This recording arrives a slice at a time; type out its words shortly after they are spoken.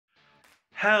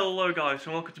Hello guys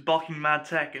and welcome to Barking Mad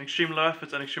Tech, an extreme low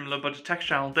effort and extreme low budget tech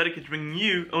channel dedicated to bringing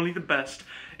you only the best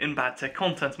in bad tech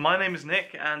content. My name is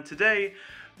Nick and today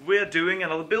we're doing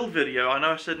another build video. I know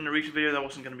I said in a recent video that I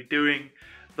wasn't going to be doing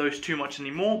those too much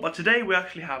anymore, but today we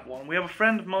actually have one. We have a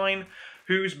friend of mine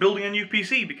who's building a new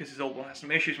PC because his old one has some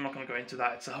issues. I'm not going to go into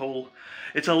that.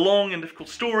 It's a long and difficult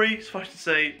story. Suffice to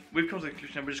say, we've come to the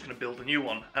conclusion that we're just going to build a new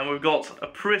one. And we've got a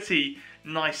pretty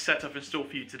nice setup in store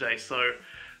for you today, so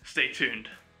stay tuned.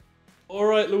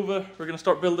 Alright, Luva, we're going to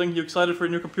start building. You excited for a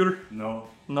new computer? No.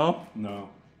 No? No.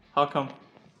 How come?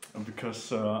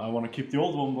 Because I want to keep the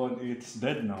old one, but it's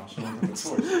dead now, so I don't have a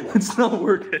choice. It's not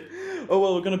working. Oh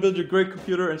well, we're going to build you a great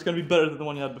computer and it's going to be better than the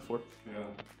one you had before.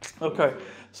 Yeah. Okay,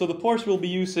 so the parts we'll be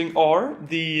using are,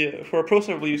 for our processor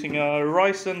we'll be using a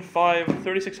Ryzen 5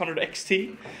 3600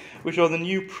 XT, which are the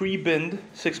new pre-binned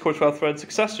 6-core 12-thread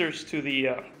successors to the,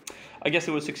 I guess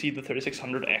it would succeed the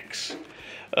 3600X.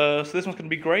 So this one's going to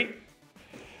be great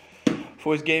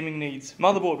for his gaming needs.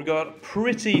 Motherboard, we got a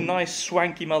pretty nice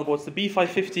swanky motherboard. It's the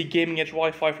B550 Gaming Edge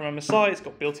Wi-Fi from MSI. It's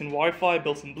got built-in Wi-Fi,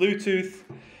 built-in Bluetooth.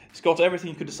 It's got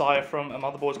everything you could desire from a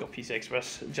motherboard. It's got PCI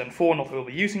Express Gen 4, not that we'll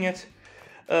be using it.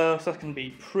 So that's going to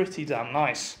be pretty damn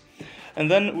nice. And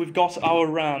then we've got our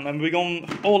RAM, and we've gone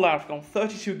all out. We've gone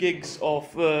 32 gigs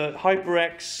of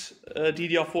HyperX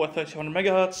DDR4 at 3200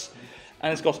 MHz,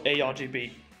 and it's got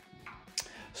ARGB.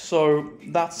 So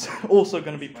that's also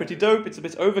going to be pretty dope. It's a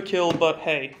bit overkill, but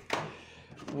hey,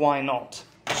 why not?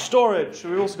 Storage,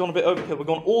 we've also gone a bit overkill. We've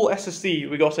gone all SSD.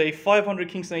 We got a 500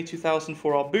 Kingston A2000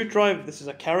 for our boot drive. This is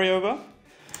a carryover.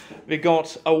 We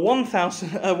got a 1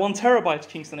 terabyte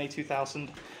Kingston A2000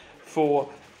 for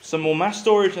some more mass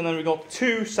storage, and then we got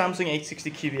 2 Samsung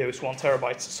 860 QVOs 1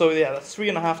 terabytes. So yeah, that's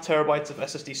 3.5 terabytes of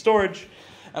SSD storage.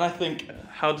 And I think,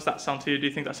 how does that sound to you? Do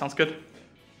you think that sounds good?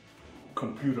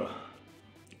 Computer.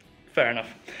 Fair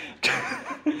enough.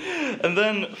 And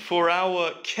then for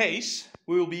our case,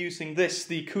 we will be using this,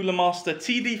 the Cooler Master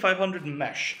TD500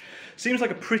 Mesh. Seems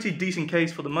like a pretty decent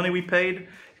case for the money we paid.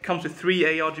 It comes with 3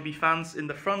 ARGB fans in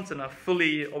the front and a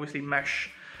fully, obviously, mesh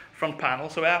front panel,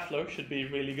 so airflow should be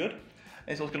really good. And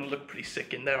it's also going to look pretty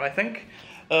sick in there, I think.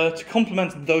 To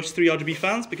complement those 3 RGB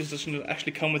fans, because this will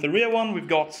actually come with a rear one, we've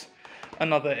got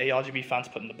another ARGB fan to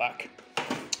put in the back.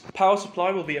 Power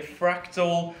supply will be a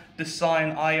Fractal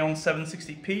Design Ion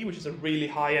 760p, which is a really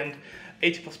high-end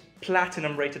 80 plus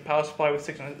platinum rated power supply with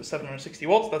 760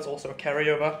 watts. That's also a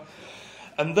carryover.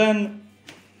 And then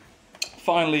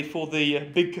finally, for the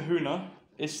big kahuna,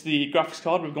 is the graphics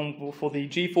card. We've gone for the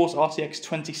GeForce RTX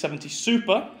 2070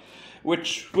 Super,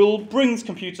 which will bring this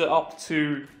computer up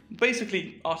to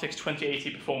basically RTX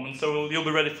 2080 performance. So you'll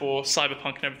be ready for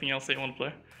Cyberpunk and everything else that you want to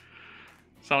play.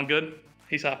 Sound good?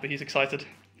 He's happy, he's excited.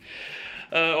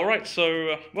 Alright,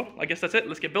 so, well, I guess that's it.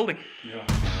 Let's get building. Yeah.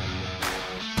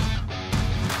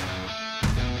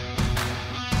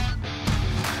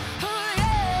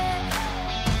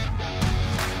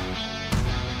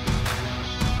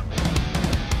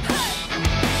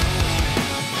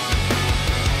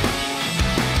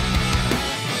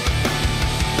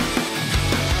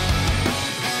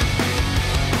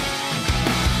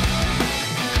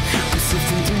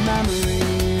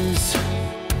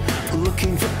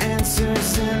 Looking for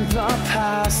answers in the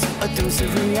past, a dose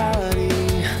of reality.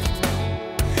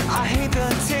 I hate the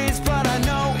taste, but I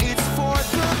know it's for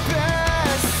the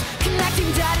best. Connecting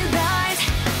dotted lines,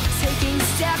 taking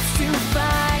steps to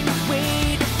find a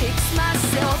way to fix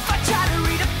myself. I try to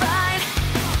redefine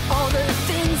all the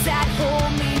things that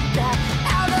hold me back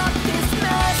out of this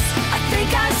mess. I think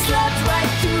I slept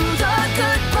right through the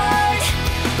good part,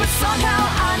 but somehow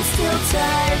I'm still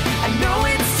tired. I know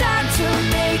it's time to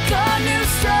make a new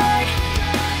start.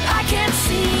 I can't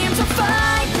seem to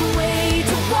find a way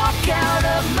to walk out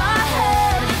of my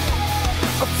head,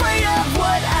 afraid of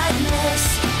what I miss.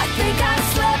 I think I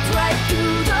slept right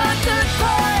through the good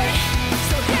part,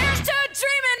 so here's to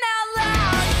dreaming out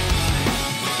loud.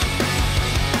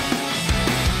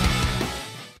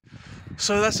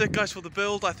 So that's it, guys, for the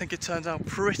build. I think it turned out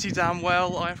pretty damn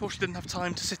well. I unfortunately didn't have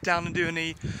time to sit down and do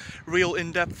any real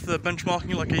in-depth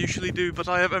benchmarking like I usually do, but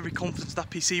I have every confidence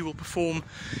that PC will perform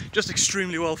just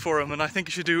extremely well for him, and I think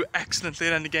it should do excellently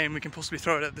at any game we can possibly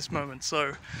throw it at this moment.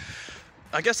 So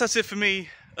I guess that's it for me.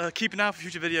 Keep an eye out for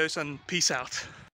future videos, and peace out.